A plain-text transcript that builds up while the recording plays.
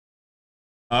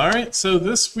All right, so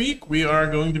this week we are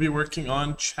going to be working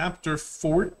on chapter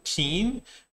 14,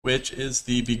 which is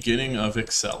the beginning of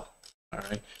Excel. All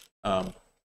right.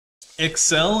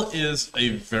 Excel is a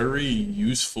very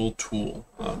useful tool.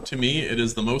 To me, it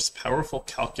is the most powerful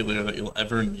calculator that you'll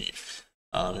ever need.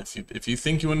 If you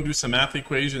think you want to do some math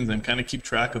equations and kind of keep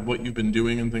track of what you've been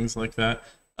doing and things like that,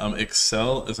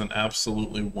 Excel is an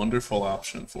absolutely wonderful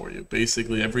option for you.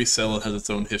 Basically, every cell has its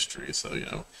own history.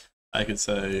 So, I could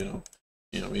say,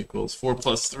 equals 4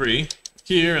 plus 3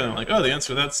 here, and I'm like, oh, the answer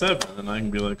to that's 7. And I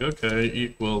can be like, okay,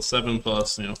 equals 7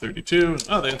 plus, 32. And,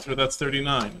 oh, the answer to that's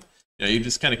 39. You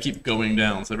just kind of keep going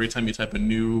down. So every time you type a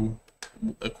new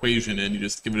equation in, you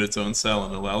just give it its own cell,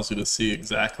 and it allows you to see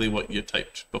exactly what you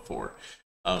typed before.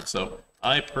 So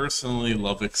I personally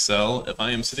love Excel. If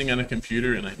I am sitting at a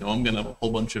computer and I know I'm going to have a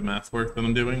whole bunch of math work that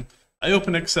I'm doing, I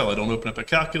open Excel. I don't open up a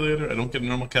calculator. I don't get a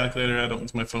normal calculator. I don't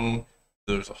use my phone.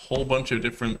 There's a whole bunch of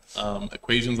different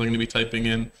equations I'm going to be typing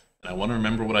in, and I want to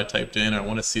remember what I typed in, or I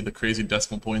want to see the crazy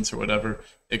decimal points or whatever.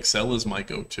 Excel is my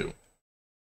go-to.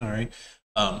 All right.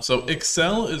 So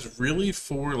Excel is really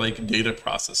for like data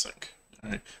processing. All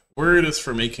right. Word is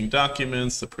for making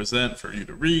documents to present for you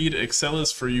to read. Excel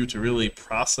is for you to really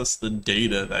process the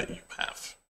data that you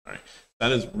have. All right.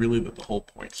 That is really the whole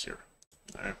point here.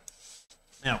 All right.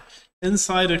 Now,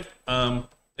 inside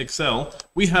Excel,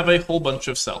 we have a whole bunch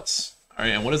of cells. All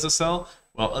right, and what is a cell?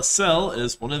 Well, a cell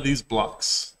is one of these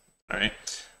blocks. All right,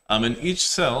 and each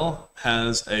cell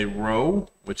has a row,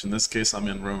 which in this case I'm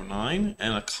in row 9,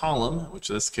 and a column, which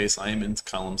in this case I am in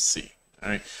column C. All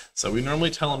right, so we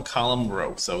normally tell them column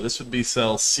row. So this would be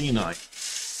cell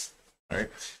C9. All right,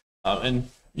 and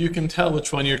you can tell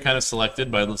which one you're kind of selected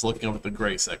by just looking over the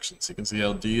gray section. So you can see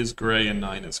how D is gray and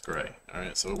 9 is gray. All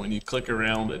right, so when you click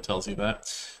around, it tells you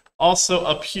that. Also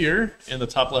up here in the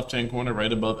top left-hand corner,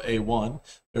 right above A1,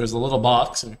 there's a little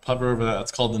box, and you hover over that.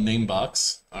 That's called the name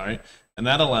box. All right, and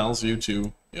that allows you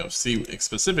to see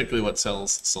specifically what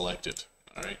cells selected.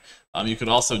 All right, you could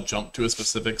also jump to a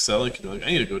specific cell. You could be like, I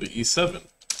need to go to E7.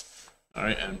 All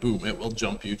right, and boom, it will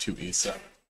jump you to E7.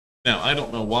 Now, I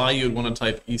don't know why you would want to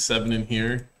type E7 in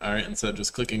here, all right, instead of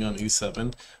just clicking on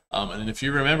E7. And if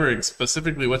you remember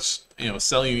specifically which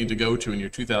cell you need to go to in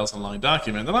your 2,000-line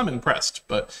document, then I'm impressed.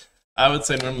 But I would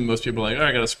say normally most people are like, oh,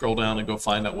 I got to scroll down and go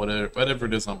find out whatever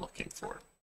it is I'm looking for.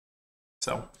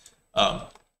 So,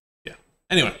 yeah.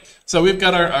 Anyway, so we've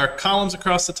got our columns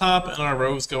across the top and our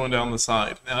rows going down the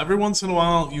side. Now, every once in a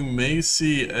while, you may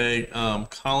see a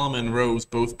column and rows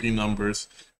both be numbers.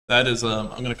 That is, I'm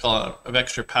going to call it an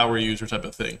extra power user type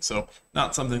of thing. So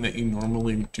not something that you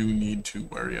normally do need to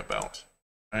worry about.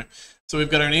 All right. So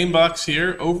we've got our name box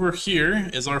here. Over here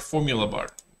is our formula bar.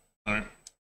 All right.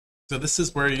 So this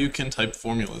is where you can type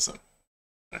formulas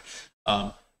in.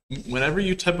 All right. Whenever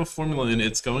you type a formula in,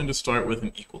 it's going to start with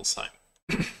an equal sign.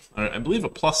 All right. I believe a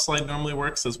plus sign normally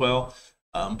works as well.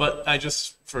 But I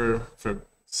just, for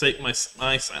my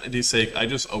sanity's sake, I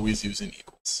just always use an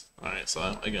equals. All right.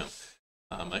 So again,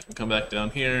 I can come back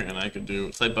down here and I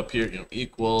can type up here,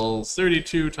 equals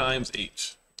 32 times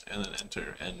 8, and then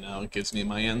enter. And now it gives me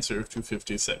my answer of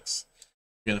 256.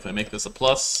 Again, if I make this a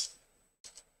plus,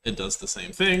 it does the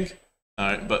same thing. All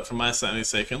right, but for my sanity's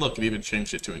sake, and look, it even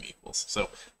changed it to an equals. So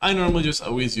I normally just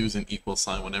always use an equal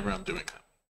sign whenever I'm doing that.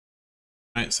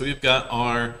 All right, so we've got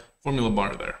our formula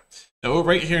bar there. Now,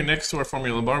 right here next to our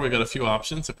formula bar, we've got a few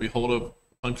options. If we hold a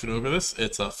function over this,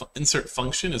 it's a insert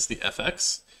function is the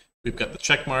fx. We've got the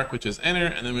check mark, which is enter,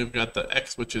 and then we've got the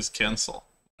x, which is cancel.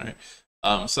 All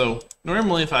right. So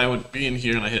normally if I would be in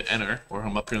here and I hit enter, or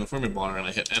I'm up here in the formula bar and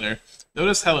I hit enter,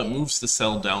 notice how it moves the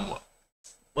cell down one.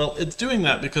 Well, it's doing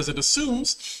that because it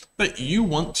assumes that you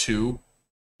want to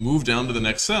move down to the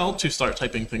next cell to start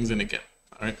typing things in again.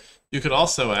 All right. You could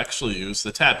also actually use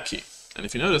the tab key. And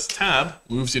if you notice, tab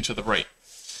moves you to the right.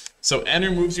 So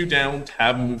enter moves you down,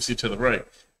 tab moves you to the right.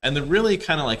 And the really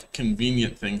kind of like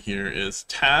convenient thing here is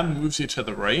tab moves you to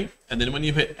the right, and then when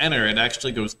you hit enter, it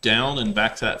actually goes down and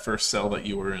back to that first cell that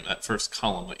you were in, that first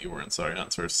column that you were in, sorry,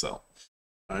 not first cell.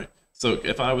 All right. So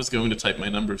if I was going to type my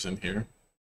numbers in here,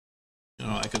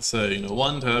 I could say,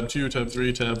 1, tab 2, tab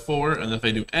 3, tab 4, and if I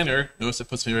do enter, notice it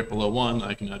puts me right below 1.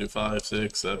 I can now do 5,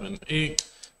 6, 7, 8,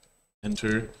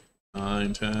 enter,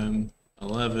 9, 10,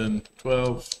 11,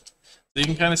 12. So you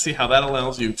can kind of see how that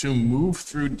allows you to move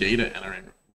through data entering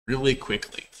really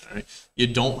quickly. All right, you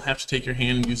don't have to take your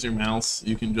hand and use your mouse.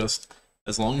 You can just,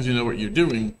 as long as you know what you're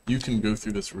doing, you can go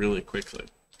through this really quickly.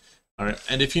 All right,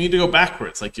 and if you need to go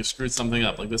backwards, like you screwed something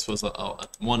up, like this was a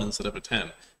 1 instead of a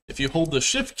 10, if you hold the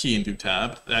shift key and do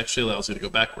tab, it actually allows you to go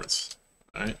backwards.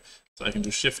 All right, so I can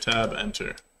do shift tab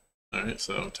enter. All right,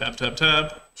 so tab tab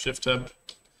tab, shift tab,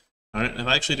 All right, and if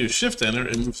I actually do Shift Enter,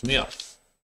 it moves me up.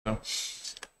 So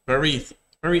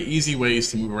very easy ways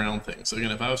to move around things. So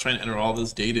again, if I was trying to enter all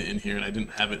this data in here and I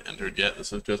didn't have it entered yet,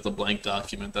 this is just a blank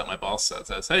document that my boss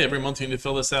says, hey, every month you need to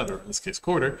fill this out, or in this case,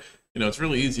 quarter. It's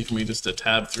really easy for me just to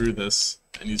tab through this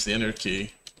and use the Enter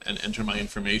key and enter my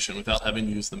information without having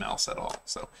to use the mouse at all.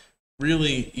 So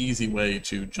really easy way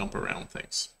to jump around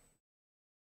things.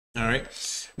 All right.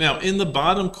 Now in the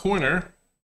bottom corner,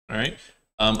 all right,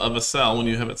 of a cell when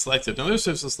you have it selected, notice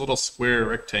there's this little square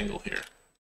rectangle here.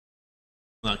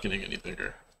 Not getting any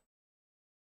bigger.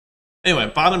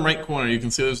 Anyway, bottom right corner, you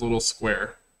can see there's a little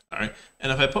square. All right,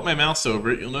 and if I put my mouse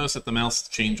over it, you'll notice that the mouse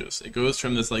changes. It goes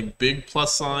from this like big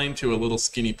plus sign to a little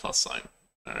skinny plus sign.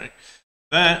 All right,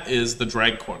 that is the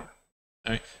drag corner.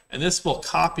 All right, and this will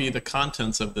copy the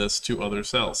contents of this to other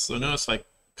cells. So notice if I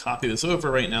copy this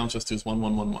over right now, it just does 1,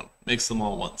 1, 1, 1. Makes them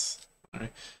all once. All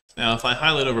right. Now if I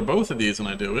highlight over both of these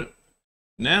when I do it,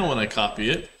 now when I copy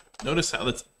it, notice how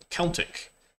it's counting.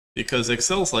 Because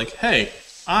Excel's like, hey,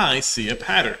 I see a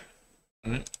pattern.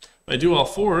 All right? If I do all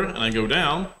 4 and I go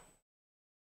down,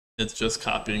 it's just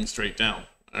copying straight down.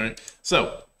 All right.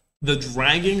 So the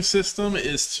dragging system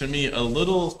is to me a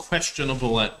little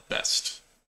questionable at best.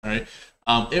 All right.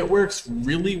 It works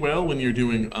really well when you're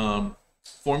doing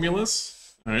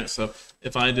formulas. All right. So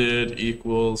if I did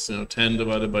equals 10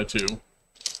 divided by 2.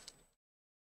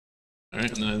 All right,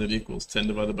 and then I did equals 10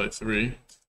 divided by 3.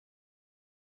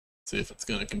 See if it's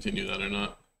going to continue that or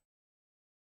not.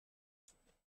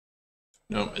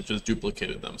 No, it just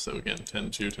duplicated them. So again,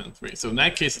 10, 2, 10, 3. So in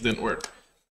that case, it didn't work.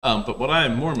 But what I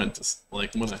more meant to,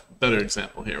 like, one better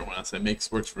example here when I say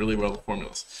works really well with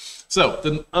formulas. So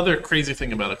the other crazy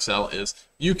thing about Excel is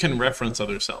you can reference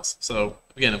other cells. So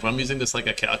again, if I'm using this like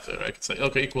a calculator, I can say,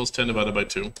 okay, equals 10 divided by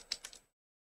 2. All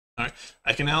right,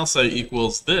 I can now say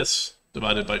equals this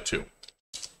divided by 2.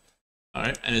 All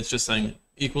right, and it's just saying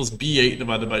equals B8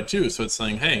 divided by 2. So it's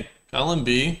saying, hey, column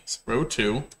B, row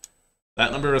 2,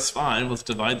 that number is 5. Let's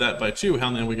divide that by 2. How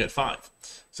many we get 5?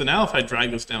 So now if I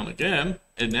drag this down again,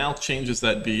 it now changes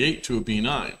that B8 to a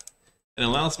B9. And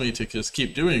allows me to just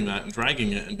keep doing that and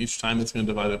dragging it, and each time it's going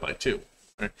to divide it by 2.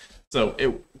 Right? So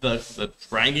the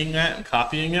dragging that and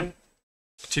copying it,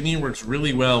 to me, works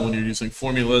really well when you're using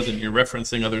formulas and you're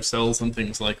referencing other cells and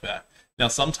things like that. Now,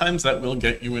 sometimes that will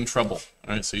get you in trouble,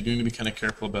 all right? So you do need to be kind of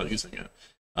careful about using it.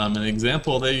 An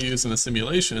example they use in a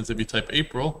simulation is if you type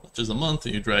April, which is a month,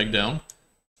 and you drag down,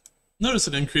 notice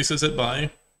it increases it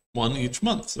by 1 each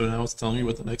month. So now it's telling you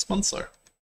what the next months are.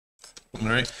 All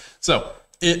right, so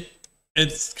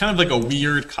it's kind of like a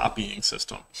weird copying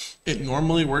system. It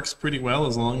normally works pretty well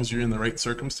as long as you're in the right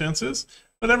circumstances,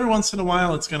 but every once in a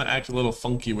while it's going to act a little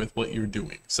funky with what you're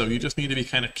doing. So you just need to be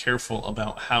kind of careful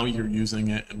about how you're using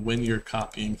it and when you're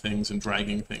copying things and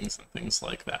dragging things and things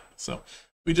like that. So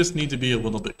we just need to be a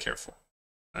little bit careful.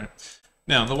 All right.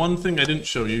 Now, the one thing I didn't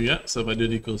show you yet, so if I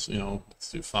did equals,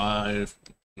 let's do 5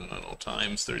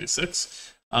 times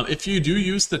 36. If you do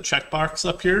use the checkbox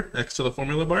up here next to the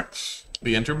formula bar,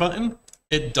 the enter button,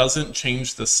 it doesn't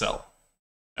change the cell.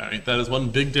 All right, that is one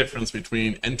big difference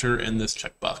between enter and this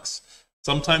checkbox.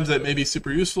 Sometimes that may be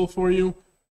super useful for you,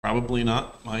 probably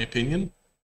not, my opinion.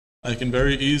 I can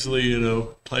very easily,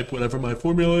 type whatever my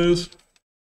formula is,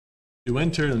 do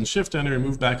enter and shift enter and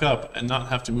move back up and not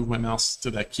have to move my mouse to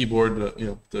that keyboard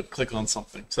to click on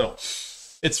something. So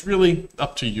it's really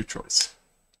up to your choice.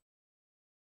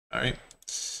 All right.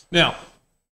 Now,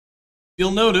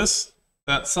 you'll notice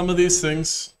that some of these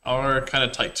things are kind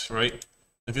of tight, right?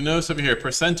 If you notice over here,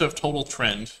 % of total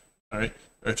trend, all right,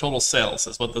 or total sales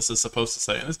is what this is supposed to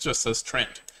say, and it just says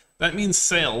trend. That means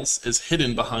sales is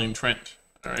hidden behind trend,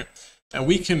 all right? And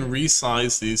we can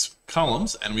resize these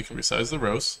columns, and we can resize the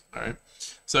rows, all right?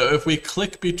 So if we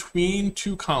click between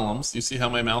two columns, you see how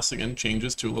my mouse again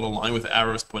changes to a little line with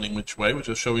arrows pointing which way, which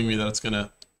is showing me that it's going to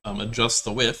adjust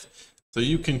the width. So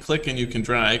you can click and you can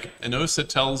drag, and notice it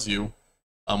tells you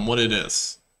what it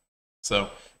is.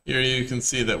 So here you can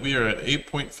see that we are at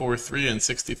 8.43 and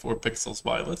 64 pixels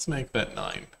wide. Let's make that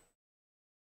 9.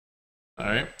 All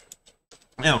right.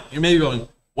 Now, you may be going,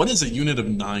 what is a unit of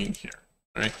 9 here?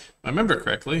 All right. If I remember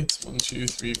correctly, it's 1, 2,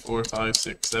 3, 4, 5,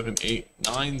 6, 7, 8,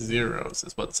 9 zeros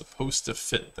is what's supposed to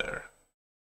fit there.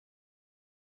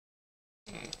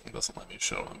 It doesn't let me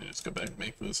show. Let me just go back and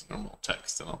make this normal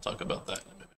text, and I'll talk about that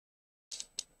in a minute.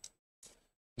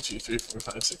 1, 2, 3, 4,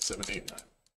 5, 6, 7, 8, 9.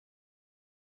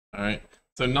 All right.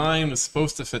 So 9 is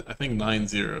supposed to fit, I think, 9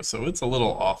 zeros, so it's a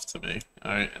little off to me.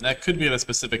 All right, and that could be at a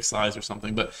specific size or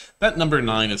something, but that number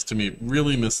 9 is to me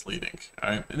really misleading. All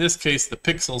right, in this case, the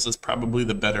pixels is probably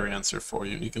the better answer for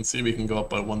you. You can see we can go up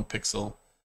by 1 pixel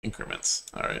increments.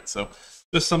 All right, so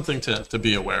Just something to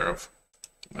be aware of.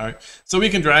 All right, so we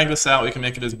can drag this out. We can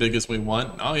make it as big as we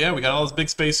want. Oh yeah, we got all this big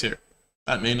space here.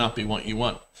 That may not be what you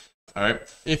want. All right,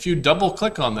 if you double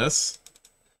click on this,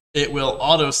 it will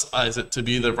auto size it to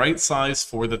be the right size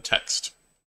for the text.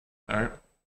 All right,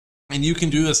 and you can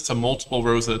do this to multiple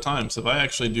rows at a time. So if I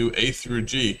actually do A through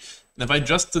G, and if I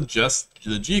just adjust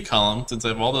the G column, since I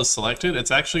have all those selected, it's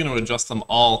actually going to adjust them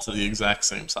all to the exact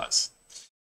same size.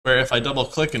 Where if I double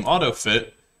click and auto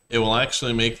fit, it will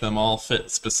actually make them all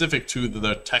fit specific to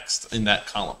the text in that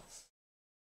column.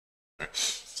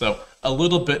 So a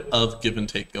little bit of give and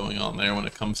take going on there when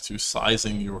it comes to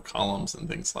sizing your columns and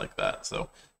things like that. So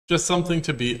just something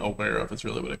to be aware of is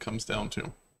really what it comes down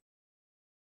to.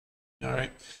 All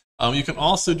right. You can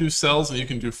also do cells, and you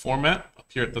can do format up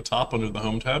here at the top under the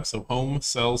Home tab. So Home,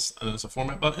 Cells, and there's a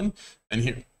Format button. And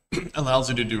here allows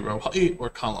you to do row height or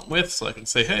column width. So I can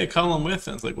say, hey, column width.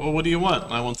 And it's like, well, what do you want?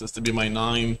 And I want this to be my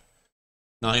 9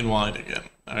 wide again.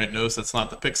 All right, notice that's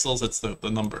not the pixels, it's the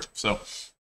number. So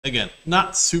again,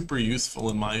 not super useful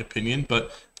in my opinion,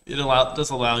 but it does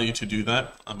allow you to do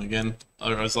that. Again,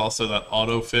 there's also that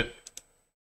auto fit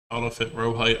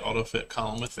row height, auto fit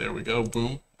column width. There we go,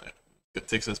 boom. It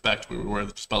takes us back to where we were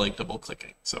just by like double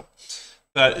clicking. So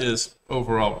that is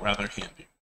overall rather handy.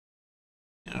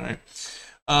 All right.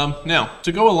 Now,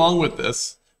 to go along with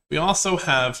this, we also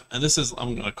have, and this is,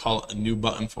 I'm going to call it a new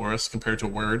button for us compared to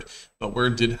Word, but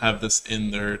Word did have this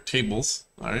in their tables.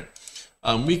 All right.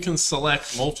 We can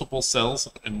select multiple cells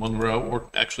in one row, or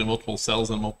actually multiple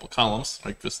cells in multiple columns,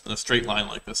 like just in a straight line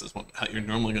like this is how you're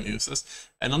normally going to use this.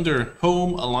 And under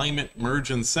Home, Alignment,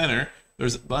 Merge, and Center,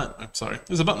 there's a button,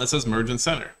 there's a button that says Merge and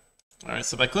Center. All right,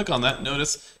 so if I click on that,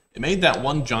 notice it made that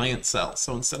one giant cell.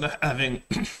 So instead of having,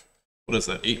 what is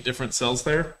that, 8 different cells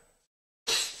there,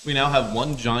 we now have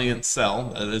one giant cell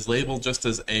that is labeled just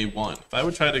as A1. If I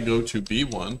would try to go to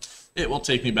B1, it will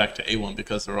take me back to A1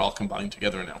 because they're all combined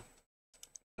together now.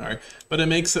 All right, but it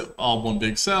makes it all one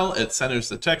big cell. It centers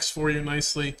the text for you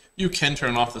nicely. You can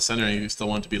turn off the center if you still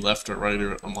want it to be left or right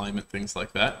or alignment, things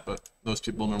like that. But most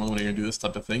people normally, when you're going to do this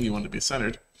type of thing, you want it to be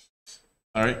centered.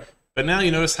 All right, but now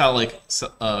you notice how like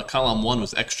column 1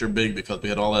 was extra big because we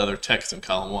had all the other text in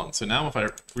column 1. So now if I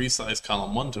resize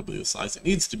column 1 to be the size it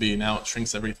needs to be, now it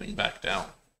shrinks everything back down.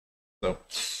 So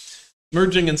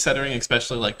merging and centering,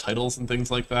 especially like titles and things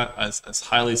like that, is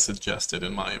highly suggested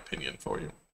in my opinion for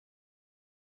you.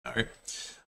 All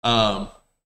right.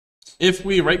 If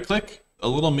we right-click, a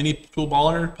little mini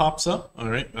toolbar pops up. All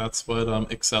right, that's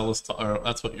what Excel is, or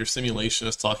that's what your simulation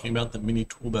is talking about, the mini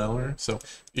toolbar. So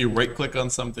you right-click on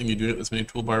something, you do get this mini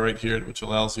toolbar right here, which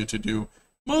allows you to do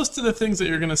most of the things that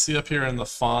you're going to see up here in the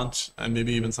font, and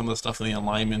maybe even some of the stuff in the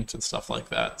alignment and stuff like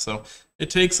that. So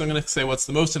it takes, I'm going to say, what's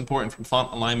the most important from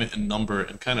font, alignment, and number,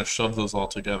 and kind of shove those all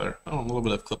together. Oh, a little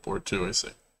bit of clipboard too, I see.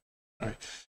 All right.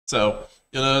 So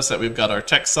you'll notice that we've got our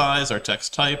text size, our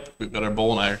text type, we've got our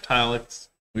bold and italics.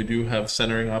 We do have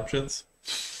centering options.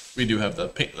 We do have the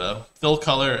fill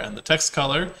color and the text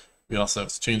color. We also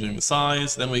have changing the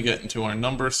size. Then we get into our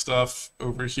number stuff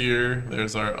over here.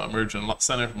 There's our merge and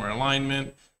center from our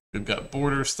alignment. We've got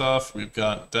border stuff. We've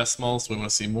got decimals. We want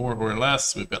to see more or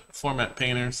less. We've got the format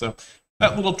painter. So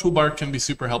that little toolbar can be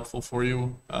super helpful for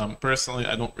you. Personally,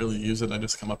 I don't really use it. I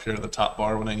just come up here to the top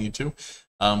bar when I need to.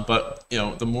 But you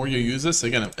know, the more you use this,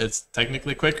 again, it's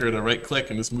technically quicker to right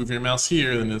click and just move your mouse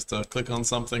here than just to click on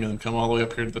something and then come all the way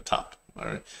up here to the top. All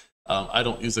right. I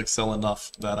don't use Excel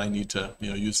enough that I need to,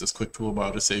 use this quick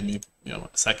toolbar to save me, a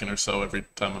second or so every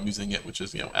time I'm using it, which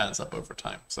is, adds up over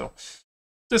time. So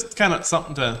just kind of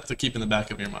something to keep in the back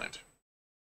of your mind.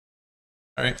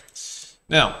 All right.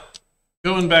 Now,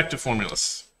 going back to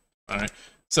formulas. All right.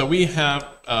 So we have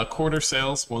quarter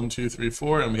sales, 1, 2, 3,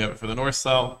 4, and we have it for the north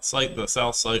site, the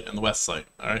south site, and the west site.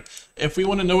 All right. If we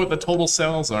want to know what the total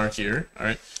sales are here, all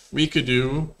right, we could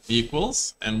do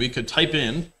equals, and we could type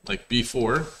in like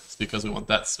B4, it's because we want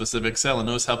that specific cell, and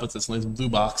notice how it puts this nice blue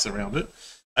box around it.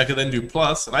 I could then do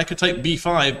plus, and I could type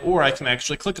B5, or I can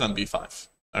actually click on B5.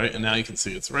 All right, and now you can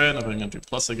see it's red. If I'm going to do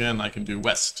plus again, I can do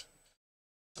west.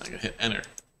 I can hit enter.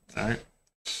 All right.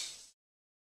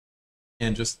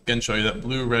 And just again show you that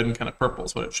blue, red, and kind of purple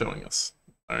is what it's showing us.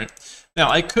 All right. Now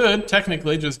I could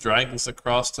technically just drag this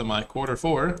across to my quarter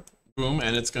 4, boom,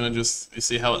 and it's going to just, you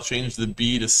see how it changed the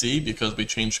B to C because we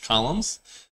changed columns.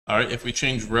 All right. If we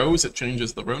change rows, it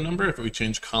changes the row number. If we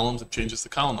change columns, it changes the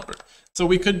column number. So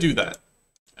we could do that.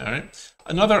 All right.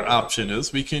 Another option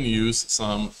is we can use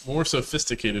some more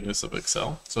sophisticatedness of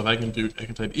Excel. So if I can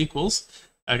type equals,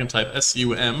 I can type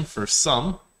SUM for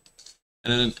sum.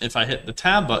 And then if I hit the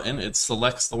tab button, it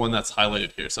selects the one that's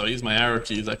highlighted here. So I use my arrow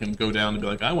keys, I can go down and be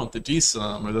like, I want the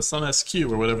dsum or the sum sq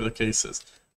or whatever the case is.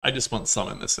 I just want sum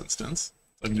in this instance.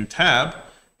 So I can do tab,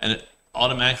 and it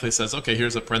automatically says, okay,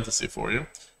 here's a parenthesis for you.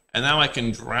 And now I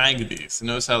can drag these.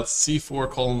 Notice how it's C4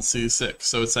 colon C6.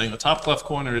 So it's saying the top left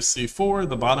corner is C4,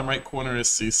 the bottom right corner is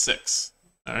C6.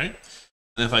 All right.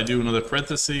 And if I do another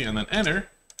parenthesis and then enter,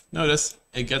 notice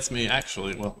it gets me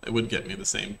actually, well, it would get me the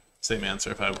same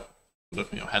answer if I would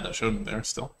have, had that shown there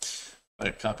still. If I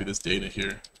copy this data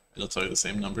here, it'll tell you the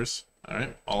same numbers. All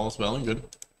right, all is well and good.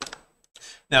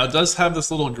 Now it does have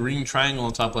this little green triangle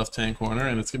in the top left-hand corner,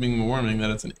 and it's giving me a warning that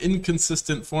it's an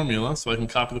inconsistent formula, so I can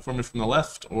copy the formula from the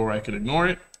left, or I could ignore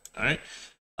it. All right,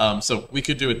 so we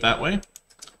could do it that way.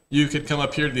 You could come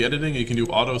up here to the editing, and you can do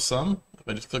auto sum. If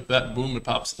I just click that, boom, it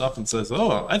pops up and says,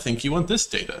 oh, I think you want this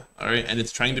data. All right, and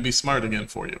it's trying to be smart again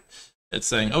for you. It's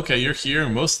saying, okay, you're here,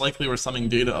 most likely we're summing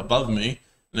data above me,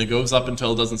 and it goes up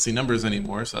until it doesn't see numbers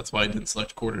anymore, so that's why I didn't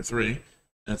select quarter 3.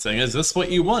 And it's saying, is this what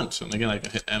you want? And again, I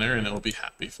can hit enter and it'll be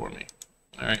happy for me.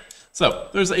 All right. So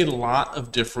there's a lot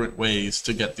of different ways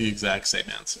to get the exact same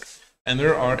answer. And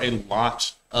there are a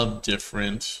lot of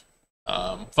different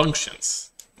functions.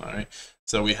 All right.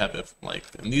 So we have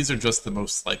and these are just the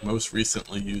most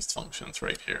recently used functions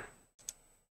right here.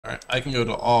 All right, I can go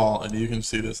to all, and you can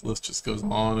see this list just goes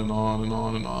on and on and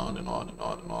on and on and on and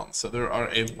on and on. So there are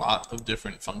a lot of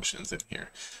different functions in here.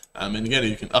 And again,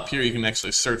 you can up here you can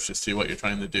actually search to see what you're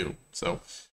trying to do. So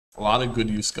a lot of good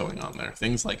use going on there.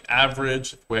 Things like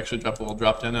average. We actually drop a little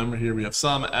drop down number here. We have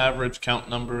sum, average, count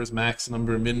numbers, max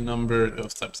number, min number,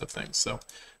 those types of things. So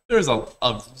there's a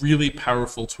really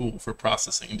powerful tool for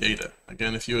processing data.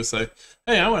 Again, if you would say,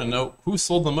 hey, I want to know who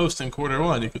sold the most in quarter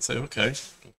 1, you could say, okay.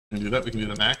 We can do that. We can do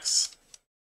the max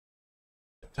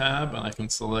tab, and I can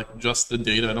select just the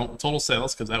data. I don't total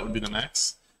sales because that would be the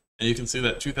max. And you can see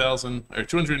that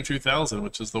 202,000,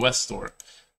 which is the West store.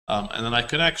 And then I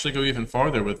could actually go even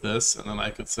farther with this, and then I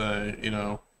could say,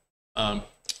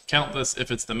 count this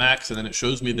if it's the max, and then it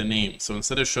shows me the name. So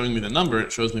instead of showing me the number,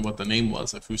 it shows me what the name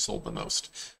was of who sold the most.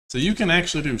 So you can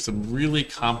actually do some really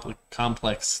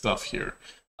complex stuff here.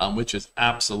 Which is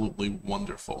absolutely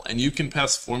wonderful. And you can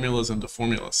pass formulas into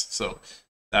formulas. So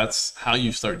that's how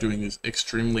you start doing these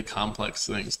extremely complex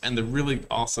things. And the really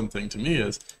awesome thing to me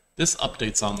is this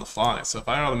updates on the fly. So if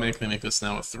I automatically make this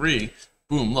now a 3,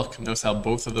 boom, look, notice how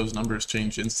both of those numbers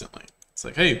change instantly. It's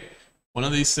like, hey, one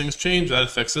of these things changed, that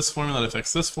affects this formula, that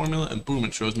affects this formula, and boom,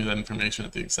 it shows me that information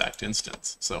at the exact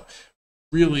instance. So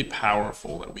really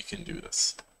powerful that we can do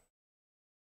this.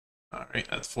 All right,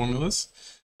 that's formulas.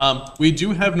 We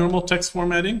do have normal text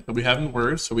formatting that we have in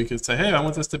Word, so we could say, hey, I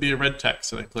want this to be a red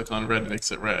text, and I click on red,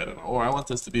 makes it red, or I want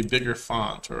this to be bigger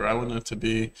font, or I want it to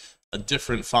be a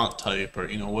different font type, or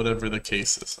whatever the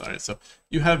case is. All right, so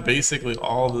you have basically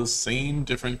all those same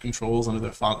different controls under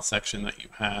the font section that you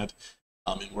had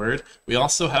in Word. We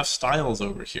also have styles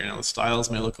over here. Now the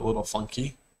styles may look a little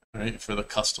funky, right, for the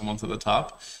custom ones at the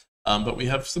top, but we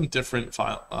have some different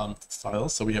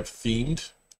styles. So we have themed,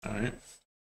 all right.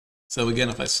 So again,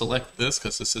 if I select this,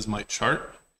 because this is my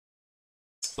chart,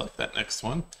 select that next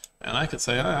one, and I could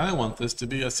say, I want this to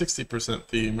be a 60%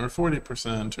 theme or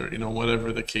 40% or,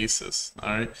 whatever the case is, all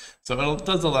right? So it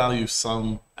does allow you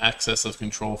some access of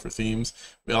control for themes.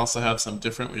 We also have some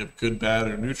different, we have good,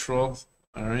 bad, or neutral,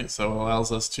 all right? So it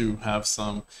allows us to have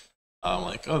some,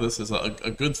 oh, this is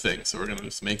a good thing, so we're going to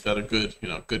just make that a good,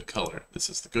 good color. This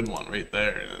is the good one right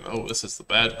there, and oh, this is the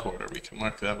bad quarter. We can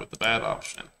mark that with the bad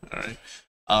option, all right?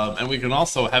 And we can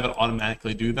also have it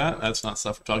automatically do that. That's not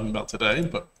stuff we're talking about today,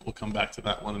 but we'll come back to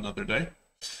that one another day.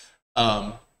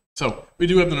 So we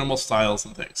do have the normal styles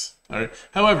and things. All right.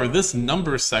 However, this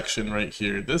number section right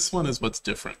here, this one is what's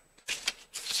different.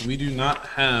 We do not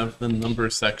have the number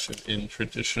section in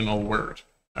traditional Word.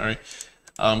 All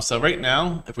right. So right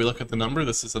now, if we look at the number,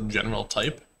 this is a general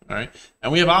type. All right,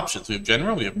 and we have options. We have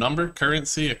general, we have number,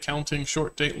 currency, accounting,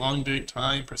 short date, long date,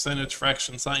 time, percentage,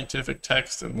 fraction, scientific,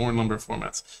 text, and more number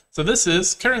formats. So this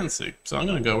is currency. So I'm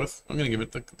going to give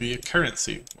it the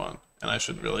currency one, and I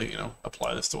should really,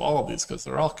 apply this to all of these because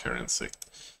they're all currency.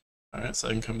 All right, so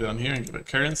I can come down here and give it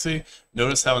currency.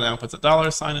 Notice how it now puts a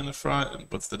 $ in the front and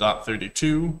puts the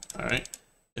 .32. All right,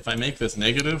 if I make this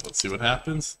negative, let's see what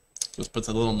happens. Just puts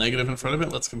a little negative in front of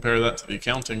it. Let's compare that to the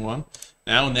accounting one.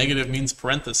 Now negative means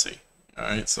parenthesis. All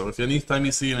right, so if anytime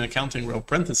you see an accounting row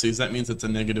parentheses, that means it's a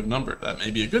negative number. That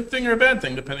may be a good thing or a bad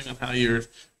thing, depending on how you're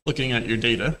looking at your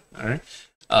data. All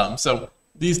right, so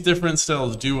these different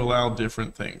styles do allow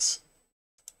different things.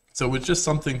 So it's just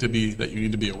something that you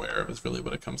need to be aware of is really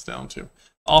what it comes down to.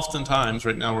 Oftentimes,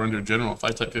 right now we're under general. If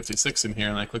I type 56 in here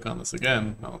and I click on this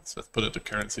again, well, let's put it to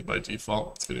currency by default.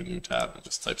 Let's get a new tab and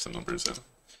just type some numbers in.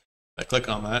 I click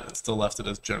on that, it still left it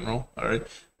as general. All right.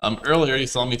 Earlier you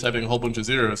saw me typing a whole bunch of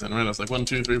zeros in, right? I was like 1,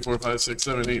 2, 3, 4, 5, 6,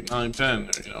 7, 8, 9, 10,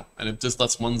 you know, and it just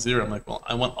lets 1 0. I'm like, well,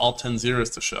 I want all 10 zeros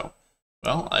to show.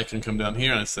 Well, I can come down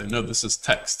here and I say, no, this is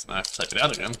text, and I have to type it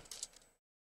out again.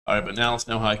 All right, but now let's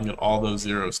know how I can get all those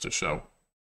zeros to show.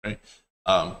 Right?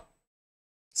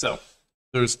 So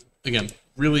there's, again,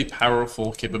 really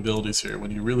powerful capabilities here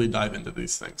when you really dive into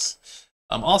these things.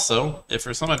 Also, if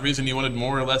for some odd reason you wanted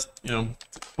more or less, you know,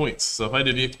 points. So if I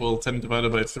did equal 10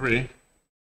 divided by 3,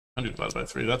 100 divided by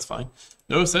 3, that's fine.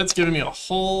 Notice that's giving me a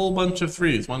whole bunch of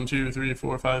 3s. 1, 2, 3,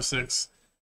 4, 5, 6.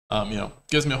 You know,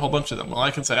 gives me a whole bunch of them. Well,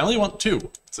 I can say I only want 2.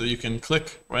 So you can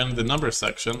click right in the number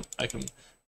section. I can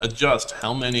adjust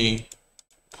how many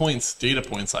points, data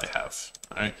points I have.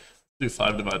 All right, do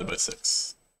 5 divided by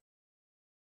 6.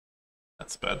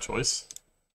 That's a bad choice.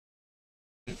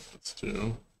 Let's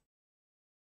do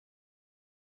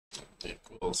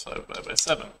equals 5 divided by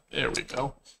 7. There we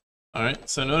go. All right,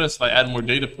 so notice if I add more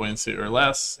data points here or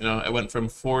less, you know, I went from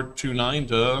 429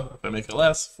 to, if I make it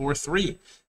less, 43.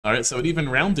 All right, so it even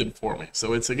rounded for me.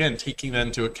 So it's, again, taking that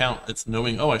into account. It's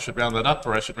knowing, oh, I should round that up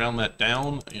or I should round that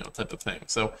down, you know, type of thing.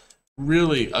 So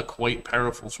really a quite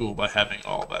powerful tool by having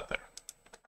all that there.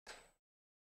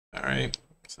 All right,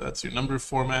 so that's your number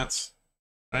formats,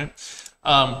 right?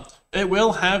 It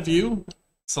will have you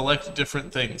select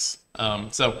different things.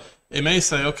 So it may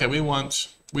say, okay, we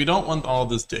don't want all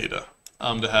this data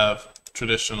to have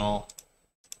traditional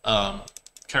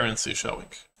currency showing,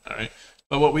 all right?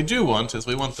 But what we do want is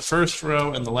we want the first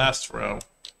row and the last row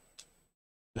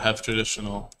to have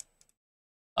traditional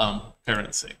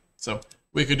currency. So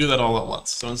we could do that all at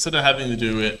once. So instead of having to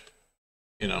do it,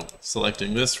 you know,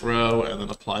 selecting this row and then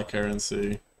apply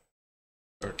currency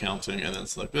or accounting, and then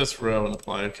select this row and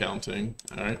apply accounting,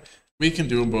 all right? We can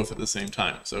do them both at the same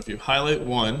time. So if you highlight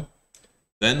one,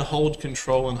 then hold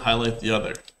Control and highlight the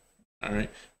other, all right?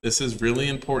 This is really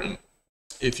important.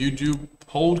 If you do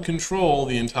hold Control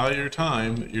the entire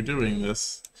time that you're doing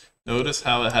this, notice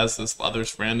how it has this other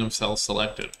random cell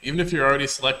selected. Even if you're already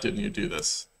selected and you do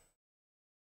this,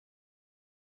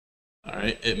 all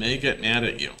right, it may get mad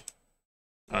at you.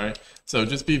 All right, so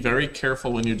just be very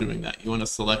careful when you're doing that. You want to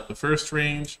select the first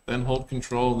range, then hold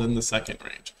Control, then the second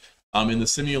range. In the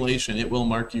simulation, it will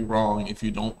mark you wrong if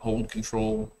you don't hold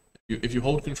Control. If you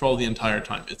hold Control the entire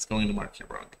time, it's going to mark you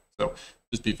wrong. So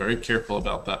just be very careful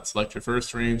about that. Select your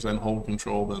first range, then hold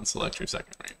Control, then select your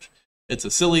second range. It's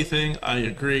a silly thing, I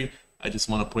agree. I just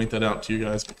want to point that out to you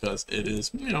guys because it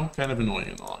is, you know, kind of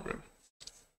annoying in the long run.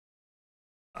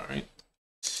 All right.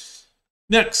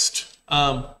 Next,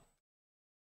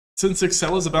 since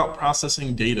Excel is about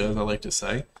processing data, as I like to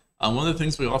say, one of the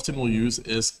things we often will use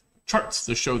is charts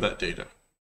to show that data.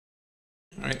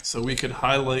 All right, so we could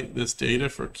highlight this data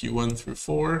for Q1 through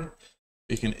 4.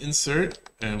 We can insert,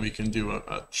 and we can do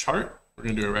a chart. We're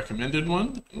going to do a recommended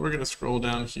one. And we're going to scroll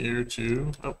down here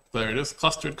to, oh, there it is,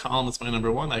 clustered column is my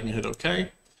number 1. I can hit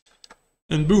OK.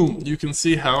 And boom, you can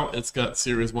see how it's got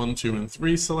series 1, 2, and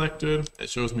 3 selected. It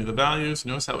shows me the values.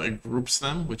 Notice how it groups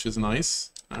them, which is nice.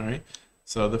 All right.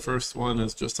 So the first one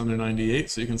is just under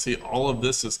 98. So you can see all of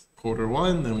this is quarter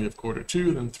 1, then we have quarter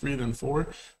 2, then 3, then 4.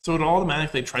 So it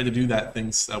automatically tried to do that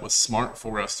thing that was smart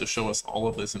for us to show us all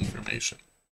of this information.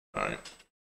 All right.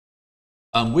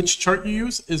 Which chart you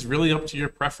use is really up to your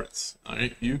preference. All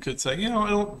right. You could say, you know,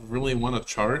 I don't really want a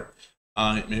chart.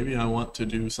 Maybe I want to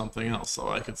do something else. So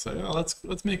I could say, oh,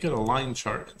 let's make it a line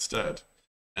chart instead.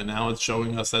 And now it's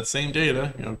showing us that same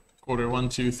data, you know, quarter 1,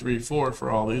 2, 3, 4 for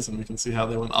all these, and we can see how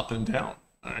they went up and down.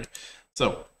 All right.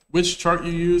 So which chart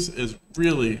you use is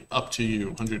really up to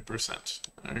you, 100%.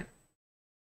 All right.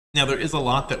 Now there is a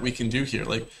lot that we can do here.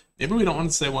 Like maybe we don't want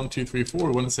to say 1, 2, 3, 4.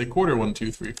 We want to say quarter 1,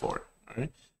 2, 3, 4. All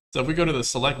right. So if we go to the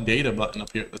Select Data button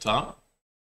up here at the top,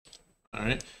 all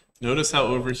right. Notice how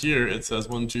over here it says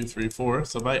 1, 2, 3, 4.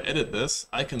 So if I edit this,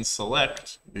 I can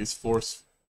select these 4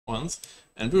 ones,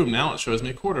 and boom, now it shows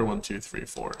me quarter 1, 2, 3,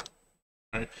 4.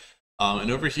 Right? And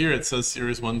over here it says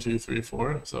series 1, 2, 3,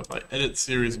 4. So if I edit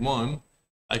series 1,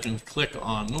 I can click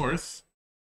on North,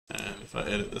 and if I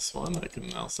edit this one, I can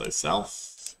now say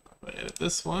South. If I edit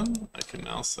this one, I can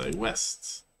now say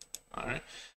West. All right.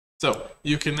 So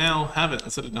you can now have it,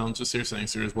 instead of down just here saying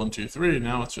series 1, 2, 3,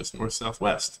 now it's just north, south,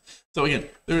 west. So again,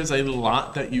 there is a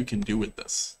lot that you can do with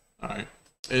this. All right.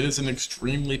 It is an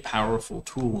extremely powerful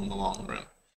tool in the long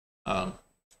run.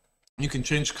 You can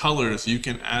change colors, you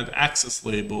can add axis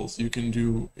labels, you can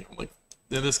do, you know, like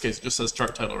in this case, it just says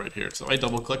chart title right here. So if I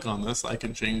double click on this, I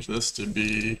can change this to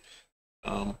be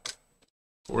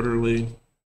quarterly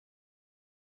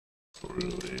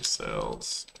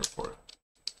sales report.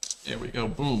 There we go,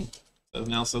 boom. It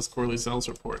now says quarterly sales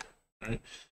report. All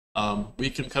right. We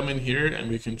can come in here and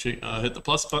we can hit the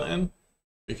plus button.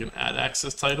 We can add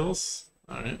access titles.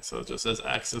 All right, so it just says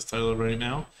access title right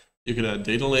now. You can add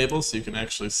data labels so you can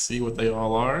actually see what they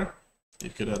all are. You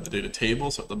could add the data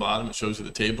table, so at the bottom it shows you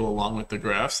the table along with the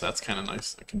graphs. That's kind of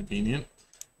nice and convenient.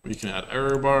 We can add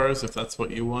error bars if that's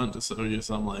what you want to show you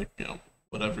some, like, you know,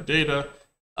 whatever data.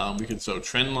 We could show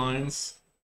trend lines.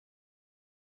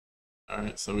 All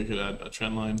right, so we could add a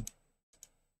trend line.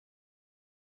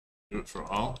 Do it for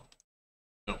all.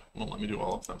 No, won't let me do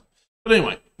all of them. But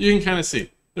anyway, you can kind of see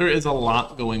there is a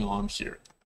lot going on here.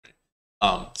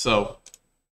 So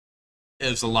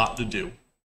there's a lot to do.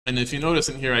 And if you notice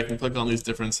in here, I can click on these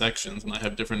different sections and I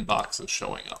have different boxes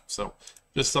showing up. So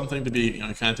just something to be, you know,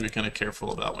 kind of have to be kind of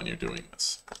careful about when you're doing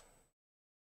this.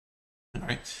 All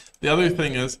right. The other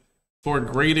thing is, for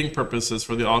grading purposes,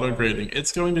 for the auto grading,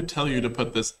 it's going to tell you to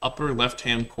put this upper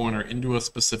left-hand corner into a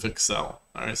specific cell.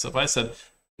 All right. So if I said,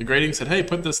 the grading said, hey,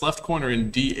 put this left corner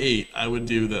in D8, I would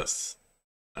do this.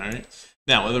 All right.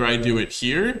 Now, whether I do it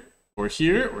here or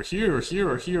here or here or here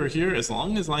or here or here, as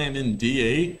long as I am in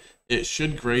D8, it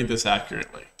should grade this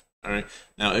accurately. All right.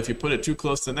 Now, if you put it too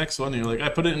close to the next one, and you're like, I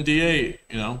put it in D8,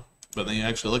 you know, but then you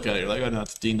actually look at it, you're like, oh, no,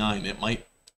 it's D9. It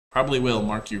probably will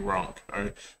mark you wrong. All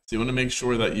right. So you want to make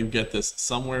sure that you get this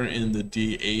somewhere in the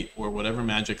D8 or whatever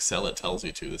magic cell it tells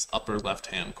you to, this upper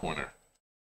left-hand corner.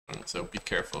 All right, so be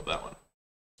careful of that one.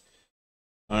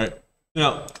 All right.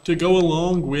 Now, to go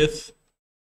along with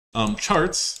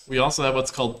charts, we also have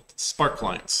what's called spark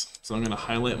lines. So I'm going to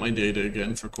highlight my data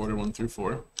again for quarter 1 through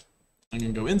 4. I'm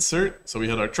going to go insert. So we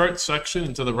had our chart section,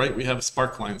 and to the right we have a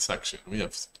spark line section. We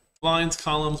have lines,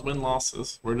 columns, win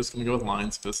losses. We're just going to go with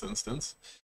lines for this instance.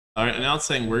 All right, and now it's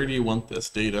saying, where do you want this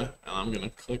data? And I'm going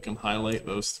to click and highlight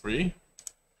those 3. I'm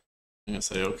going to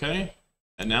say OK.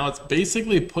 And now it's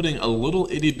basically putting a little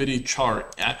itty bitty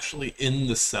chart actually in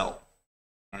the cell.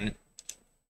 All right.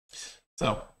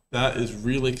 So that is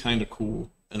really kind of cool,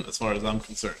 and as far as I'm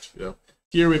concerned. You know,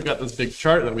 here we've got this big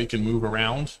chart that we can move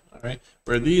around. All right,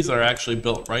 where these are actually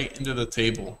built right into the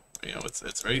table. You know,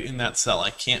 it's right in that cell. I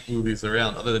can't move these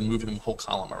around other than moving the whole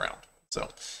column around. So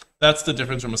that's the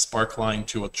difference from a spark line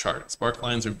to a chart. Spark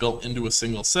lines are built into a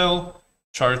single cell.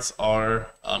 Charts are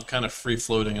kind of free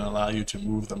floating and allow you to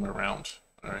move them around.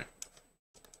 All right.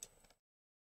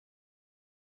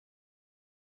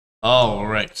 All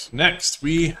right, next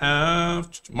we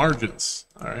have margins.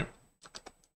 All right,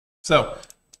 so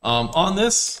on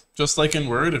this, just like in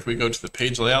Word, if we go to the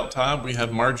page layout tab, we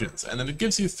have margins, and then it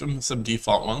gives you some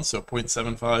default ones. So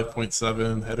 0.75,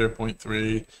 0.7, header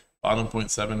 0.3, bottom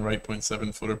 0.7, right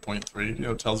 0.7, footer 0.3. You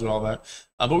know, it tells you all that.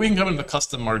 But we can come into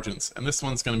custom margins, and this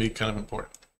one's going to be kind of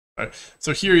important. All right,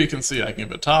 so here you can see I can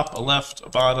give a top, a left, a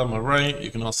bottom, a right.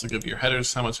 You can also give your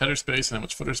headers, how much header space and how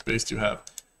much footer space do you have.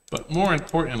 But more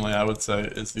importantly, I would say,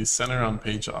 is the center on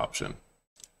page option.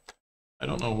 I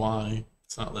don't know why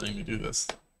it's not letting me do this.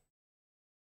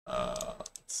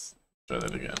 Let's try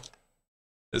that again.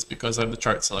 It's because I have the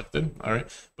chart selected, all right?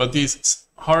 But these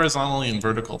horizontally and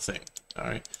vertical thing, all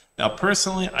right? Now,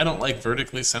 personally, I don't like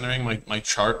vertically centering my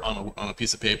chart on a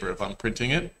piece of paper if I'm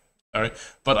printing it, all right?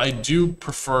 But I do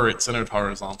prefer it centered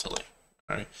horizontally,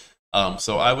 all right?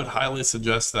 So I would highly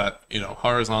suggest that, you know,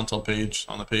 horizontal page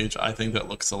on the page. I think that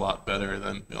looks a lot better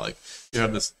than, you know, like you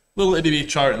have this little itty bitty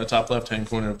chart in the top left-hand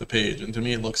corner of the page, and to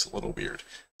me it looks a little weird.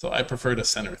 So I prefer to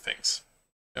center things.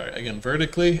 All right, again,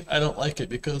 vertically, I don't like it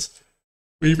because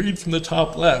we read from the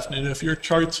top left, and if your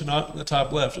chart's not in the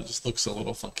top left, it just looks a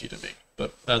little funky to me.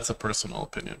 But that's a personal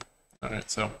opinion. All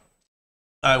right, so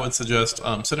I would suggest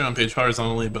center on page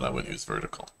horizontally, but I wouldn't use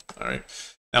vertical. All right.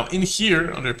 Now in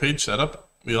here under page setup,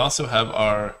 we also have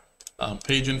our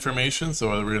page information, so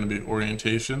whether we're going to be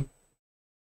orientation,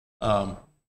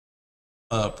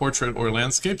 portrait or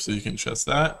landscape, so you can adjust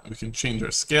that. We can change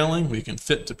our scaling. We can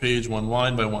fit to page 1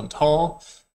 wide by 1 tall.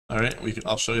 All right,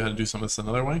 I'll show you how to do some of this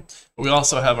another way. But we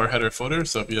also have our header footer,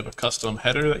 so if you have a custom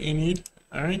header that you need,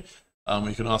 all right,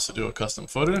 we can also do a custom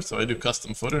footer. So I do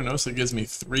custom footer. Notice it gives me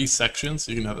 3 sections.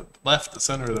 So you can have the left, the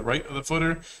center, or the right of the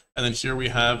footer. And then here we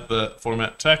have the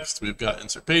format text. We've got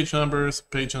insert page numbers,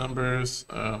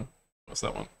 what's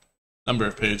that one? Number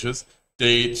of pages,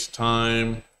 date,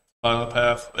 time, file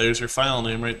path. There's your file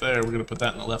name right there. We're going to put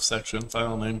that in the left section,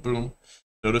 file name, boom.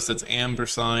 Notice it's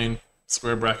ampersand,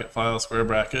 square bracket, file, square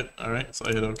bracket. All right, so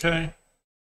I hit OK.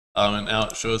 And now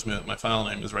it shows me that my file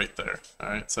name is right there. All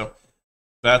right, so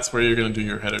that's where you're going to do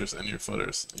your headers and your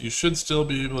footers. You should still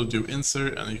be able to do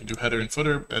insert, and you can do header and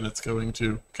footer, and it's going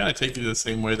to kind of take you the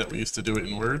same way that we used to do it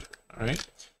in Word. All right.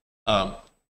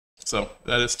 So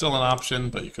that is still an option,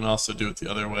 but you can also do it the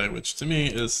other way, which to me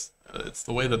is it's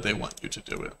the way that they want you to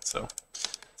do it. So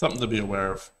something to be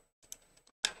aware of.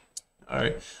 All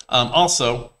right.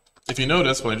 Also, if you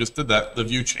notice when I just did that, the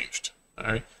view changed. All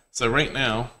right. So right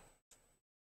now,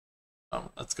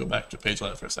 let's go back to page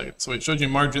layout for a second. So it showed you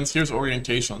margins. Here's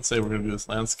orientation. Let's say we're going to do this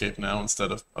landscape now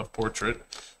instead of portrait.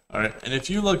 All right. And if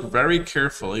you look very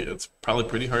carefully, it's probably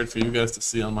pretty hard for you guys to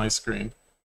see on my screen.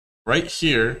 Right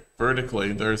here,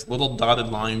 vertically, there's a little dotted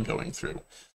line going through.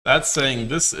 That's saying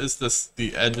this is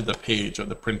the edge of the page or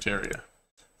the print area.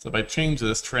 So if I change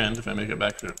this trend, if I make it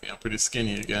back to pretty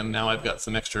skinny again, now I've got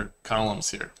some extra columns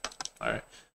here. All right.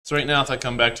 So right now, if I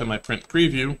come back to my print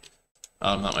preview,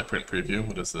 not my print preview,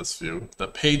 what is this view? The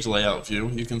page layout view,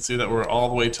 you can see that we're all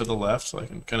the way to the left, so I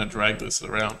can kind of drag this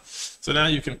around. So now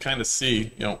you can kind of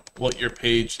see, what your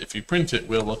page, if you print it,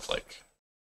 will look like.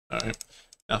 All right.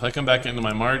 Now if I come back into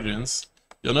my margins,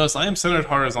 you'll notice I am centered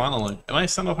horizontally. Am I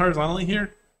centered horizontally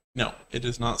here? No, it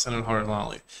is not centered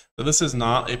horizontally. So this is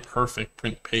not a perfect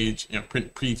print page,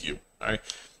 print preview. All right.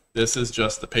 This is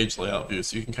just the page layout view,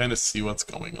 so you can kind of see what's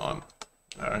going on.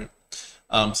 All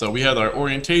right. So we have our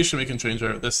orientation. We can change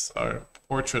our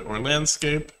portrait or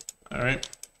landscape. All right.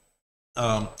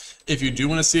 If you do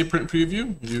want to see a print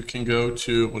preview, you can go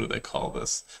to, what do they call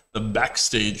this? The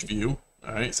backstage view.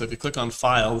 All right. So if you click on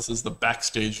File, this is the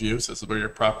backstage view. So this is where your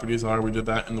properties are. We did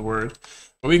that in the Word.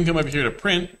 But we can come over here to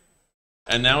print,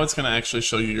 and now it's going to actually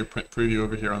show you your print preview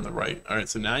over here on the right. All right.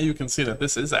 So now you can see that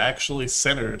this is actually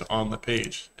centered on the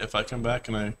page. If I come back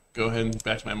and I go ahead and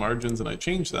back to my margins and I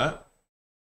change that,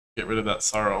 get rid of that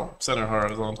center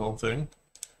horizontal thing,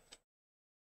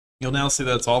 you'll now see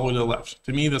that it's all the way to the left.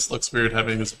 To me, this looks weird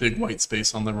having this big white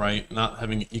space on the right, not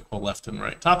having equal left and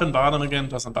right. Top and bottom, again,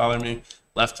 doesn't bother me.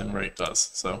 Left and right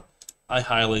does. So I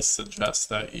highly suggest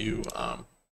that you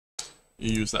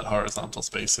use that horizontal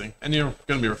spacing. And you're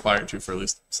going to be required to for at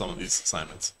least some of these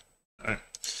assignments. All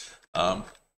right.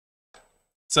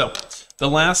 So the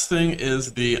last thing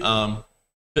is the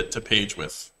fit to page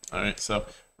width. All right. So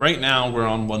right now we're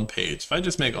on one page. If I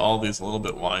just make all these a little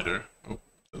bit wider, oh,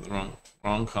 the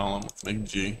wrong column. Let's make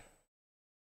G.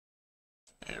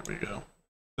 There we go.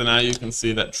 So now you can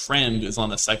see that trend is on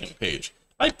the second page.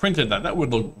 If I printed that, that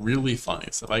would look really funny.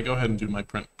 So if I go ahead and do my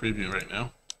print preview right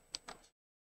now,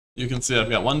 you can see I've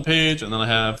got one page and then I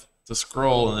have to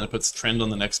scroll and then it puts trend on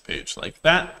the next page. Like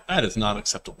that is not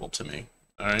acceptable to me.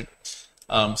 All right.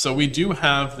 So we do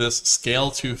have this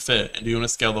scale to fit. And do you want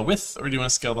to scale the width or do you want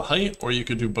to scale the height, or you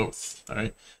could do both? All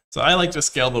right. So I like to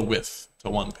scale the width to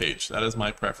one page. That is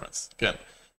my preference. Again,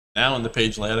 now in the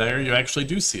page layout area, you actually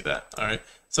do see that. All right.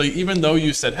 So even though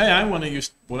you said, hey, I want to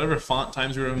use whatever font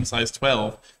Times New Roman size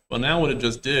 12, well, now what it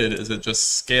just did is it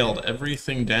just scaled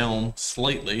everything down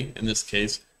slightly, in this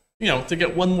case, to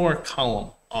get one more column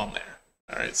on there.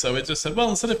 All right, so it just said, well,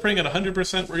 instead of printing at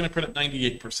 100%, we're going to print at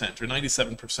 98% or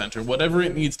 97% or whatever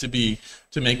it needs to be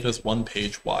to make this one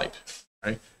page wide.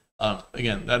 Right?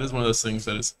 Again, that is one of those things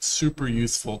that is super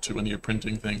useful to when you're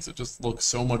printing things. It just looks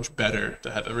so much better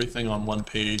to have everything on one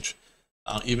page,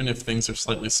 even if things are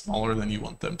slightly smaller than you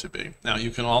want them to be. Now,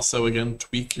 you can also, again,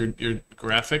 tweak your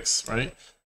graphics, right?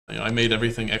 I made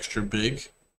everything extra big.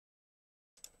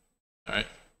 All right.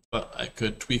 But I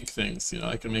could tweak things,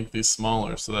 I can make these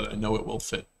smaller so that I know it will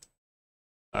fit.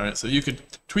 All right, so you could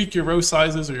tweak your row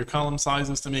sizes or your column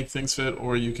sizes to make things fit,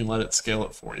 or you can let it scale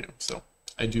it for you. So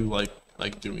I do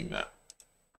like doing that.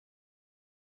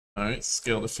 All right,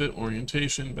 scale to fit,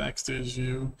 orientation, backstage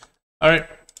view. All right,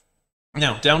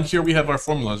 now down here we have our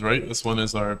formulas, right? This one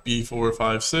is our B4,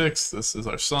 5, 6. This is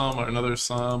our sum, another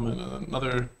sum, and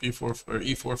another B4 or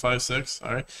E4, 5, 6.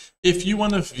 All right. If you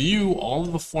want to view all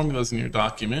of the formulas in your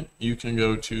document, you can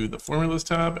go to the Formulas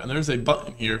tab, and there's a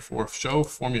button here for Show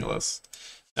Formulas.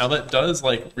 Now that does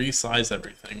resize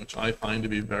everything, which I find to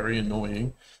be very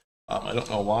annoying. I don't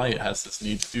know why it has this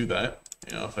need to do that.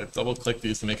 If I double click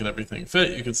these to make everything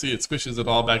fit, you can see it squishes it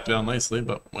all back down nicely,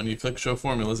 but when you click Show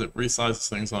Formulas, it resizes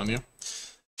things on you.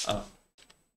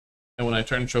 And when I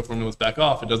turn Show Formulas back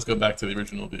off, it does go back to the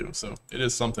original view, so it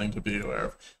is something to be aware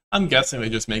of. I'm guessing they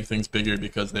just make things bigger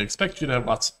because they expect you to have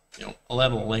lots, a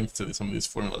lot of length to some of these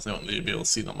formulas. They don't need to be able to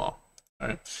see them all. All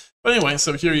right. But anyway,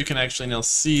 so here you can actually now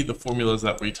see the formulas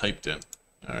that we typed in.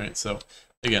 All right. So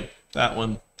again, that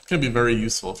one can be very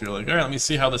useful if you're like, all right, let me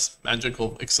see how this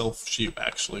magical Excel sheet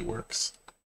actually works.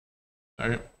 All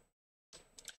right.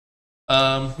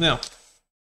 Now,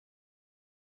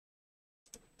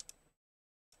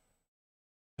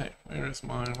 hey, where's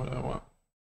mine? What do I want?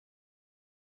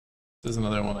 This is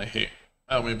another one I hate.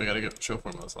 Oh, maybe I gotta get show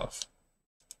formulas off.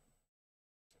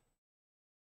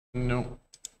 No.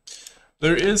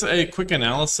 There is a quick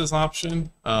analysis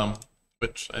option,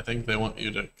 which I think they want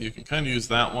you to, you can kind of use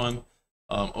that one.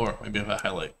 Or maybe if I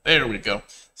highlight, there we go.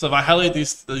 So if I highlight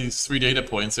these 3 data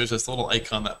points, there's this little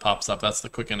icon that pops up. That's the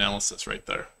quick analysis right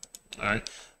there. All right.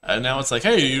 And now it's like,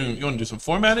 hey, you want to do some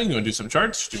formatting? You want to do some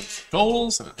charts? Do some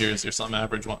totals? And here's your sum,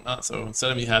 average, whatnot. So instead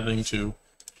of me having to,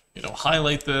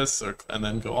 highlight this and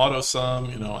then go auto sum,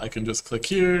 I can just click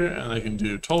here and I can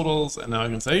do totals. And now I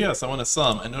can say, yes, I want to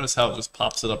sum. And notice how it just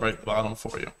pops it up right at the bottom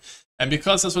for you. And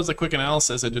because this was a quick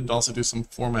analysis, it did also do some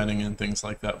formatting and things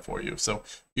like that for you. So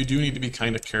you do need to be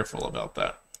kind of careful about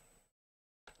that.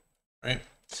 Right?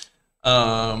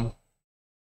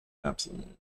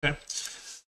 Absolutely. Okay.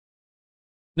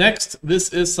 Next,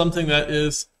 this is something that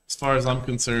is, as far as I'm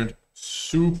concerned,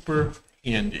 super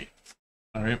handy.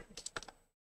 All right.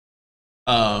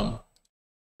 Go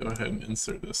ahead and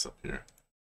insert this up here.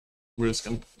 We're just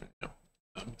going to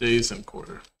days and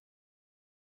quarter.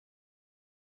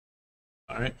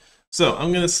 All right. So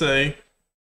I'm going to say,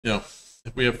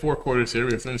 if we have 4 quarters here,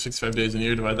 we have 365 days in a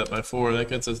year, divide that by 4, that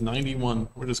gets us 91.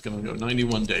 We're just going to go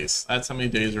 91 days. That's how many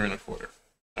days are in a quarter.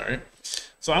 All right.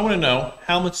 So I want to know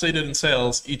how much they did in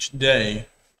sales each day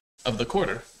of the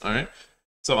quarter. All right.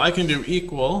 So I can do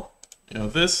equal,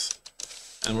 this,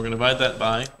 and we're going to divide that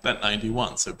by that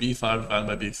 91. So B5 divided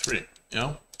by B3.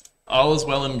 All is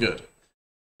well and good.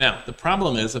 Now, the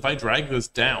problem is if I drag this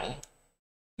down,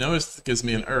 notice it gives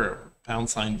me an error, #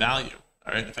 value.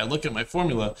 All right. If I look at my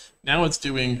formula, now it's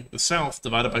doing the south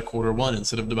divided by quarter 1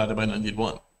 instead of divided by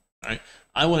 91. All right.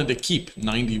 I wanted to keep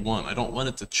 91. I don't want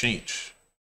it to change.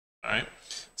 All right.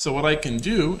 So what I can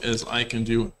do is I can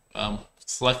do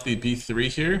select the B3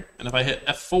 here, and if I hit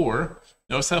F4,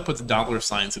 notice how it puts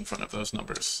 $signs in front of those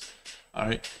numbers. All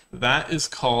right. That is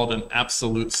called an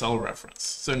absolute cell reference.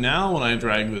 So now when I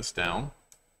drag this down,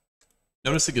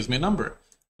 notice it gives me a number.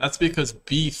 That's because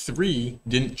B3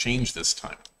 didn't change this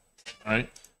time. All right.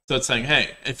 So it's saying,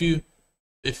 hey,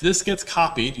 if this gets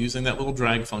copied using that little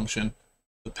drag function,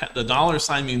 the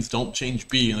 $sign means don't change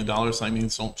B, and the $sign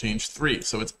means don't change 3.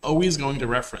 So it's always going to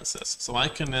reference this. So I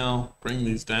can now bring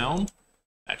these down.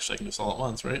 Actually, I can do this all at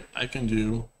once, right? I can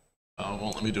do,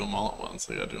 won't let me do them all at once.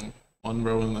 I got to do them one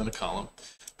row and then a column.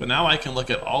 But now I can look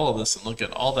at all of this and look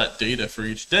at all that data for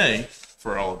each day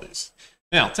for all of these.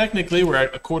 Now, technically, we're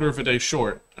at a quarter of a day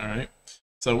short, all right?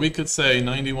 So we could say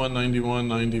 91, 91,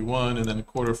 91, and then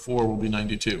quarter 4 will be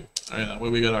 92. All right, that way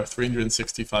we got our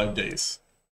 365 days,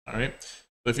 all right?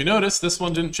 But if you notice, this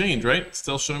one didn't change, right? It's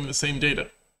still showing me the same data.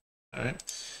 All right.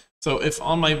 So if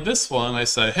on this one I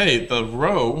say, hey, the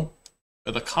row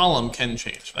or the column can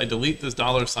change. I delete this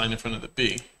 $sign in front of the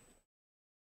B.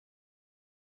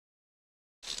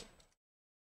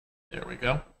 There we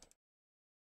go.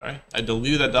 All right. I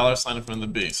delete that $sign in front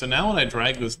of the B. So now when I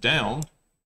drag this down,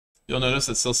 you'll notice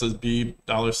it still says B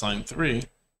 $3.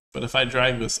 But if I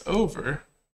drag this over,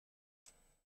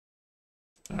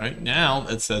 all right, now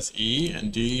it says E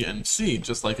and D and C,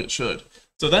 just like it should.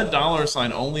 So that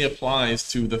 $sign only applies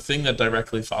to the thing that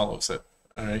directly follows it.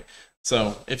 All right.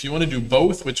 So if you want to do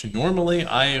both, which normally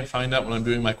I find out when I'm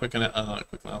doing my quick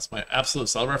analysis, my absolute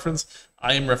cell reference,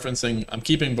 I'm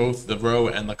keeping both the row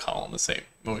and the column the same.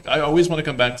 I always want to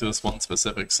come back to this one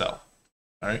specific cell.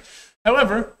 All right.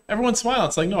 However, every once in a while,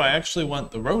 it's like, no, I actually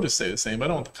want the row to stay the same, but I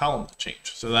don't want the column to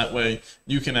change. So that way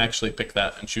you can actually pick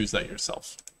that and choose that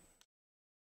yourself.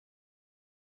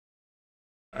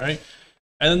 All right,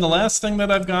 and then the last thing that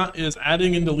I've got is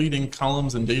adding and deleting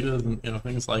columns and data and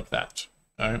things like that.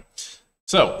 All right,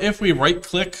 so if we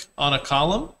right-click on a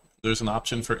column, there's an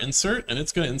option for insert, and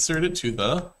it's going to insert it to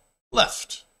the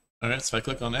left. All right, so if I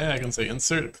click on A, I can say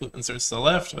insert, it inserts to the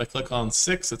left. If I click on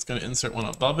 6, it's going to insert one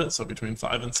above it. So between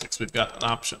 5 and 6, we've got an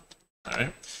option. All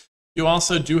right, you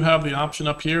also do have the option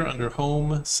up here under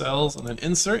Home, Cells, and then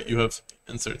Insert. You have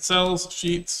Insert Cells,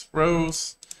 Sheets,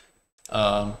 Rows,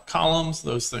 columns,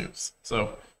 those things.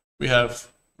 So we have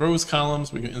rows,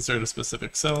 columns, we can insert a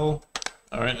specific cell.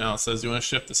 All right, now it says you want to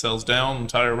shift the cells down,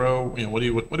 entire row. What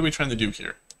are we trying to do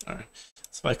here? All right,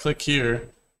 so if I click here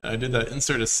and I did that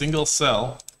insert a single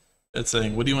cell, it's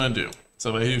saying, what do you want to do?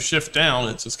 So if I do shift down,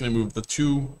 it's just going to move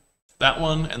that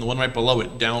one and the one right below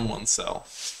it down one cell.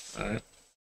 All right,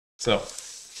 so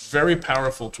very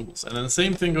powerful tools. And then the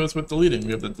same thing goes with deleting.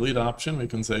 We have the delete option. We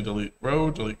can say delete row,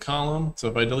 delete column. So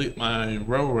if I delete my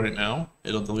row right now,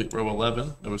 it'll delete row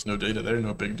 11. There was no data there,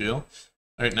 no big deal.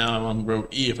 Right now I'm on row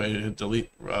E. If I hit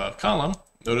delete column,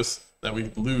 notice that we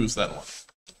lose that one.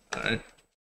 All right.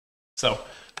 So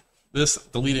this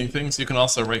deleting things, you can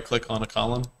also right click on a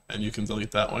column and you can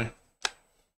delete that way.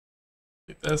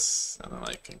 delete this, and then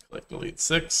I can click delete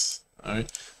 6. All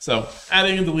right. So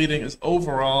adding and deleting is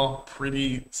overall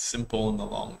pretty simple in the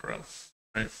long run,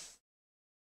 right?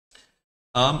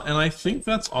 And I think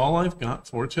that's all I've got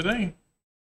for today.